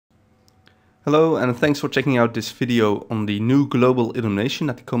Hello and thanks for checking out this video on the new global illumination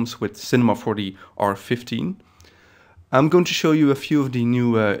that comes with Cinema for the R15. I'm going to show you a few of the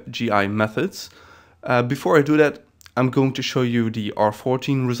new GI methods. Before I do that, I'm going to show you the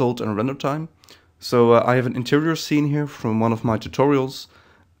R14 result and render time. So I have an interior scene here from one of my tutorials,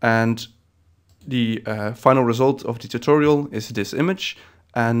 and the final result of the tutorial is this image,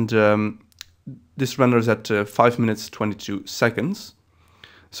 and this renders at 5 minutes 22 seconds.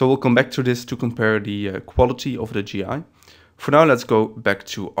 So we'll come back to this to compare the quality of the GI. For now, let's go back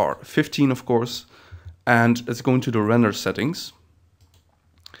to R15, of course, and let's go into the render settings.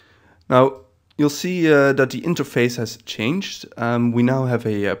 Now, you'll see that the interface has changed. We now have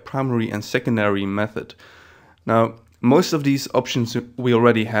a primary and secondary method. Now, most of these options we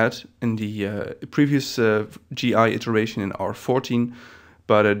already had in the previous GI iteration in R14,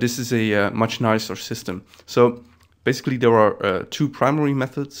 but this is a much nicer system. So basically, there are two primary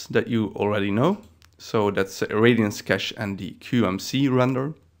methods that you already know. So that's irradiance cache and the QMC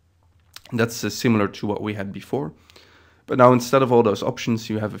render. That's similar to what we had before. But now instead of all those options,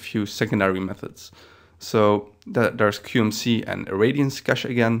 you have a few secondary methods. So there's QMC and irradiance cache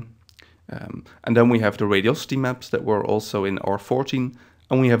again. And then we have the radiosity maps that were also in R14.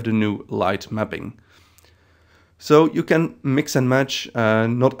 And we have the new light mapping. So you can mix and match.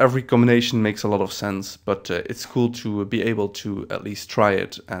 Not every combination makes a lot of sense, but it's cool to be able to at least try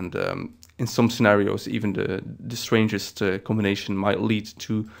it. And in some scenarios, even the strangest combination might lead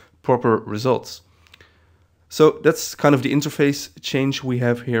to proper results. So that's kind of the interface change we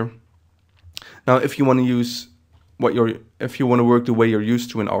have here. Now, if you want to use if you want to work the way you're used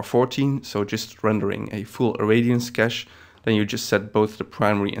to in R14, so just rendering a full irradiance cache, then you just set both the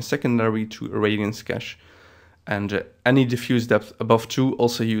primary and secondary to irradiance cache. And any diffuse depth above 2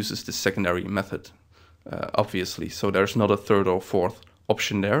 also uses the secondary method, obviously. So there's not a third or fourth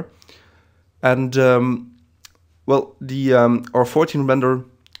option there. And well, the R14 render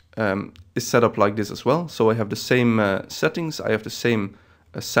is set up like this as well. So I have the same settings. I have the same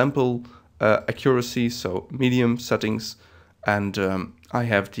sample accuracy, so medium settings. And I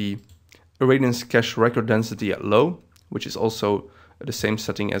have the irradiance cache record density at low, which is also the same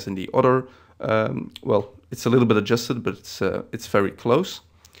setting as in the other. Well, it's a little bit adjusted, but it's very close.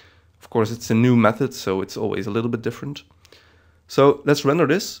 Of course, it's a new method, so it's always a little bit different. So let's render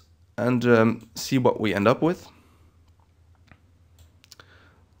this and see what we end up with.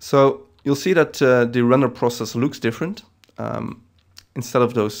 So you'll see that the render process looks different. Instead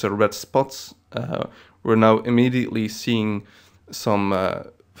of those red spots, we're now immediately seeing some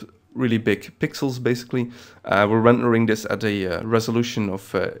really big pixels, basically. We're rendering this at a resolution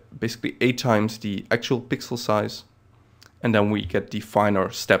of basically 8 times the actual pixel size, and then we get the finer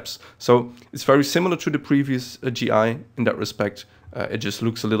steps. So it's very similar to the previous GI in that respect. It just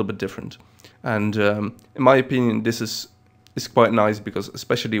looks a little bit different, and in my opinion, this is quite nice, because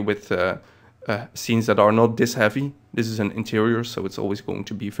especially with scenes that are not this heavy, this is an interior, so it's always going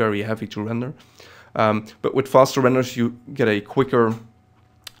to be very heavy to render. But with faster renders, you get a quicker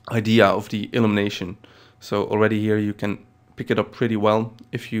idea of the illumination. So already here you can pick it up pretty well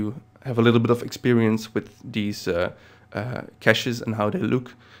if you have a little bit of experience with these caches and how they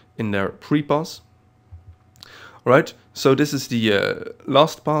look in their pre-pass. Alright, so this is the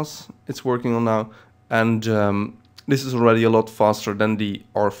last pass it's working on now, and this is already a lot faster than the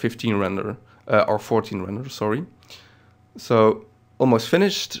R14 render, sorry. So almost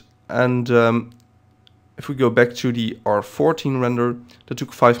finished, and if we go back to the R14 render, that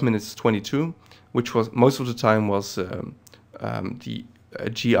took 5 minutes 22, which was most of the time was the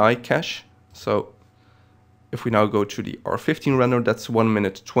GI cache. So if we now go to the R15 render, that's 1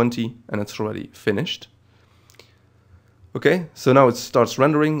 minute 20, and it's already finished. Okay, so now it starts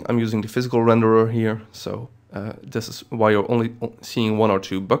rendering. I'm using the physical renderer here, so this is why you're only seeing 1 or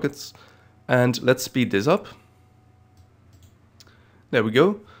 2 buckets. And let's speed this up. There we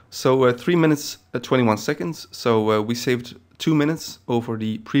go. So 3 minutes 21 seconds. So we saved 2 minutes over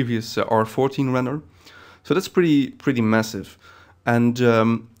the previous R14 render. So that's pretty massive. And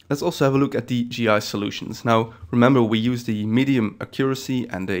let's also have a look at the GI solutions. Now, remember, we use the medium accuracy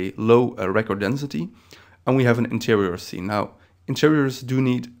and a low record density, and we have an interior scene. Now, interiors do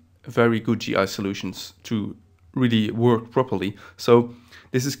need very good GI solutions to really work properly. So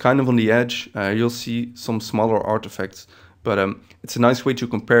this is kind of on the edge. You'll see some smaller artifacts, but it's a nice way to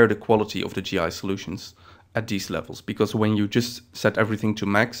compare the quality of the GI solutions at these levels, because when you just set everything to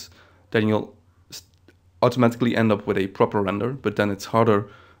max, then you'll automatically end up with a proper render, but then it's harder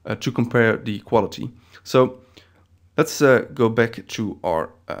to compare the quality. So let's go back to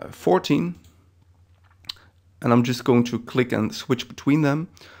our 14, and I'm just going to click and switch between them.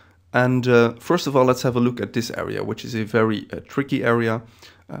 And first of all, let's have a look at this area, which is a very tricky area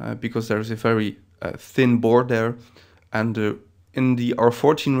because there is a very thin board there. And in the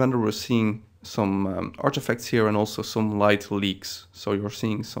R14 render, we're seeing some artifacts here and also some light leaks. So you're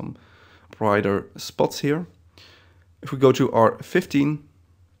seeing some brighter spots here. If we go to R15,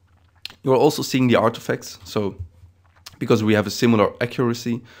 you're also seeing the artifacts. So because we have a similar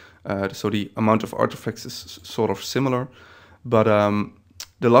accuracy, so the amount of artifacts is sort of similar, but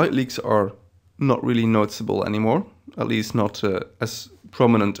the light leaks are not really noticeable anymore, at least not as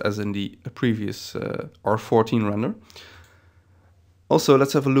prominent as in the previous R14 render. Also,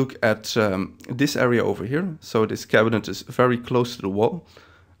 let's have a look at this area over here. So this cabinet is very close to the wall,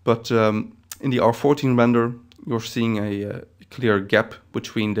 but in the R14 render, you're seeing a clear gap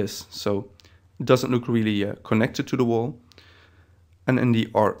between this. So it doesn't look really connected to the wall. And in the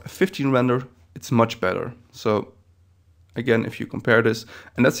R15 render, it's much better. So again, if you compare this,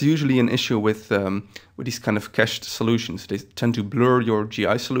 and that's usually an issue with these kind of cached solutions. They tend to blur your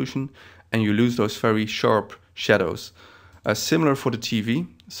GI solution and you lose those very sharp shadows. Similar for the TV.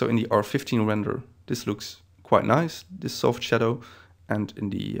 So in the R15 render, this looks quite nice, this soft shadow. And in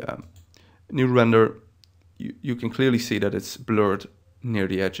the new render, you can clearly see that it's blurred near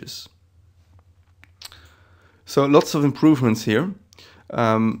the edges. So lots of improvements here.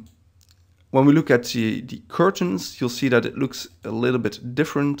 When we look at the curtains, you'll see that it looks a little bit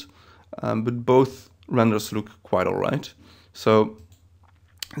different, but both renders look quite all right. So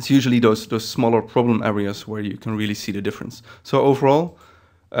it's usually those smaller problem areas where you can really see the difference. So overall,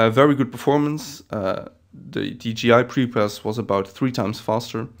 very good performance. The GI prepass was about 3 times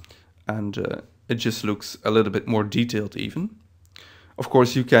faster, and it just looks a little bit more detailed even. Of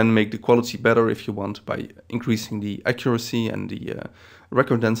course, you can make the quality better if you want by increasing the accuracy and the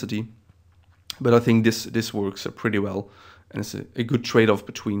record density. But I think this works pretty well, and it's a good trade-off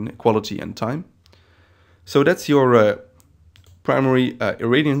between quality and time. So that's your primary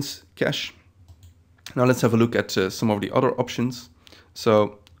irradiance cache. Now let's have a look at some of the other options.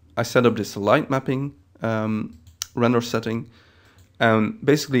 So I set up this light mapping render setting, and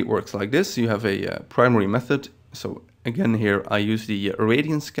basically it works like this. You have a primary method. So again here I use the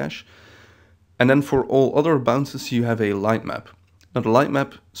irradiance cache, and then for all other bounces you have a light map. Now the light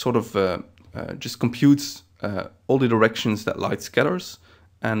map sort of just computes all the directions that light scatters,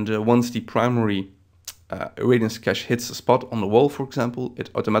 and once the primary irradiance cache hits a spot on the wall, for example, it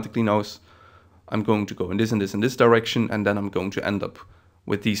automatically knows I'm going to go in this and this and this direction, and then I'm going to end up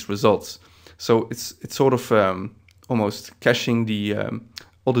with these results. So it's sort of almost caching the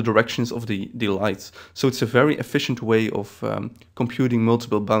all the directions of the lights. So it's a very efficient way of computing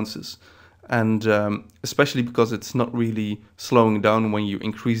multiple bounces, and especially because it's not really slowing down when you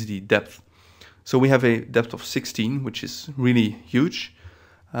increase the depth. So we have a depth of 16, which is really huge.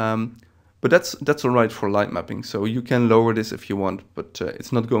 But that's all right for light mapping. So you can lower this if you want, but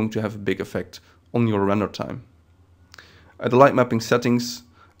it's not going to have a big effect on your render time. The light mapping settings,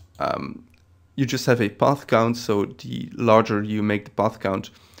 you just have a path count. So the larger you make the path count,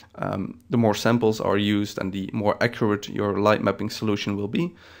 the more samples are used and the more accurate your light mapping solution will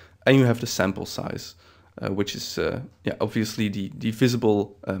be. And you have the sample size, which is obviously the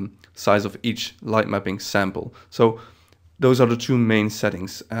visible size of each light mapping sample. So those are the two main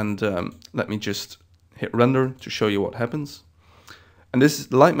settings, and let me just hit render to show you what happens. And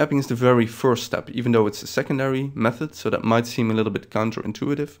this light mapping is the very first step, even though it's a secondary method, so that might seem a little bit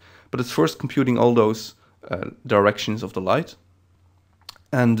counterintuitive, but it's first computing all those directions of the light.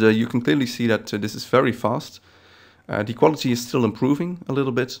 And you can clearly see that this is very fast. The quality is still improving a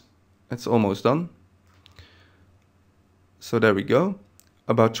little bit. It's almost done. So there we go,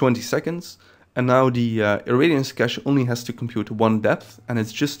 about 20 seconds. And now the irradiance cache only has to compute one depth, and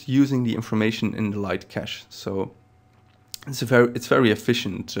it's just using the information in the light cache. So it's very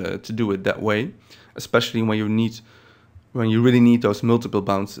efficient to do it that way, especially when you really need those multiple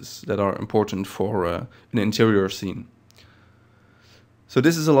bounces that are important for an interior scene. So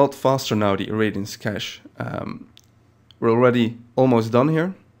this is a lot faster now, the irradiance cache. We're already almost done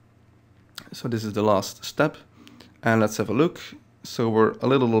here. So this is the last step, and let's have a look. So we're a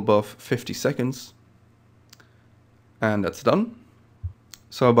little above 50 seconds, and that's done.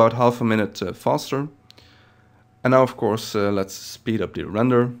 So about half a minute faster. And now, of course, let's speed up the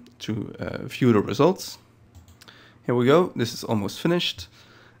render to view the results. Here we go. This is almost finished,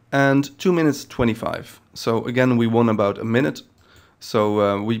 and 2 minutes 25. So again, we won about a minute.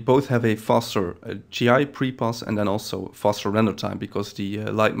 So we both have a faster GI prepass and then also faster render time, because the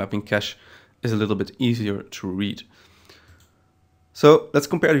light mapping cache is a little bit easier to read. So let's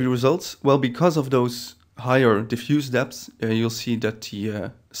compare the results. Well, because of those higher diffuse depths, you'll see that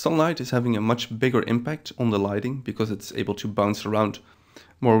the sunlight is having a much bigger impact on the lighting because it's able to bounce around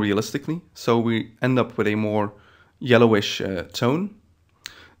more realistically. So we end up with a more yellowish tone.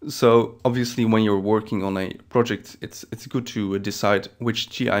 So obviously when you're working on a project, it's good to decide which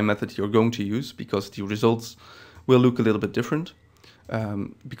GI method you're going to use, because the results will look a little bit different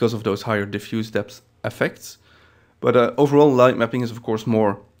because of those higher diffuse depth effects. But overall, light mapping is of course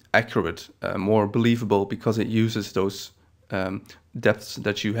more accurate, more believable, because it uses those depths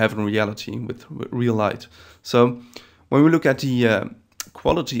that you have in reality with real light. So when we look at the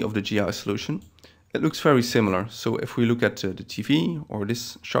quality of the GI solution, it looks very similar. So if we look at the TV or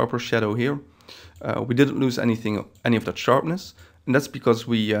this sharper shadow here, we didn't lose any of that sharpness, and that's because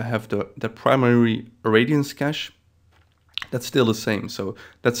we have the primary radiance cache. That's still the same, so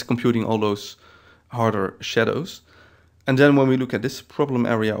that's computing all those harder shadows. And then when we look at this problem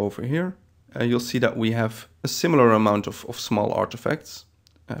area over here, you'll see that we have a similar amount of small artifacts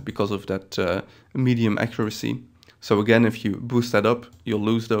because of that medium accuracy. So again, if you boost that up, you'll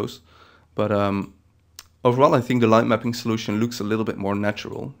lose those. But overall, I think the light mapping solution looks a little bit more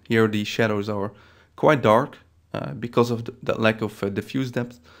natural. Here the shadows are quite dark because of the lack of diffuse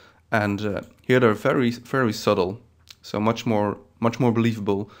depth, and here they're very, very subtle, so much more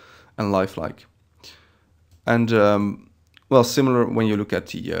believable and lifelike. And well, similar when you look at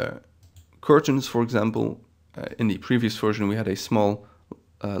the curtains, for example. In the previous version, we had a small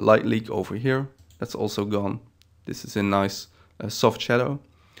light leak over here. That's also gone. This is a nice soft shadow.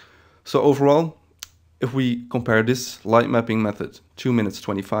 So overall, if we compare this light mapping method, 2 minutes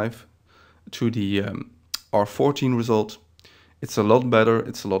 25, to the R14 result, it's a lot better,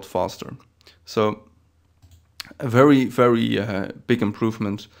 it's a lot faster. So a very, very big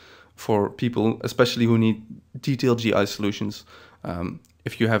improvement for people, especially who need detailed GI solutions.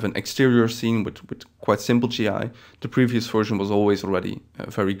 If you have an exterior scene with quite simple GI, the previous version was always already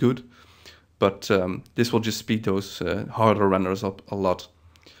very good. But this will just speed those harder renders up a lot.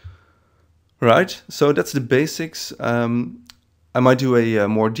 Right, so that's the basics. I might do a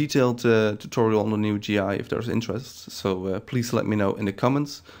more detailed tutorial on the new GI if there's interest, so please let me know in the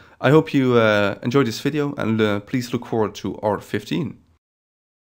comments. I hope you enjoyed this video, and please look forward to R15.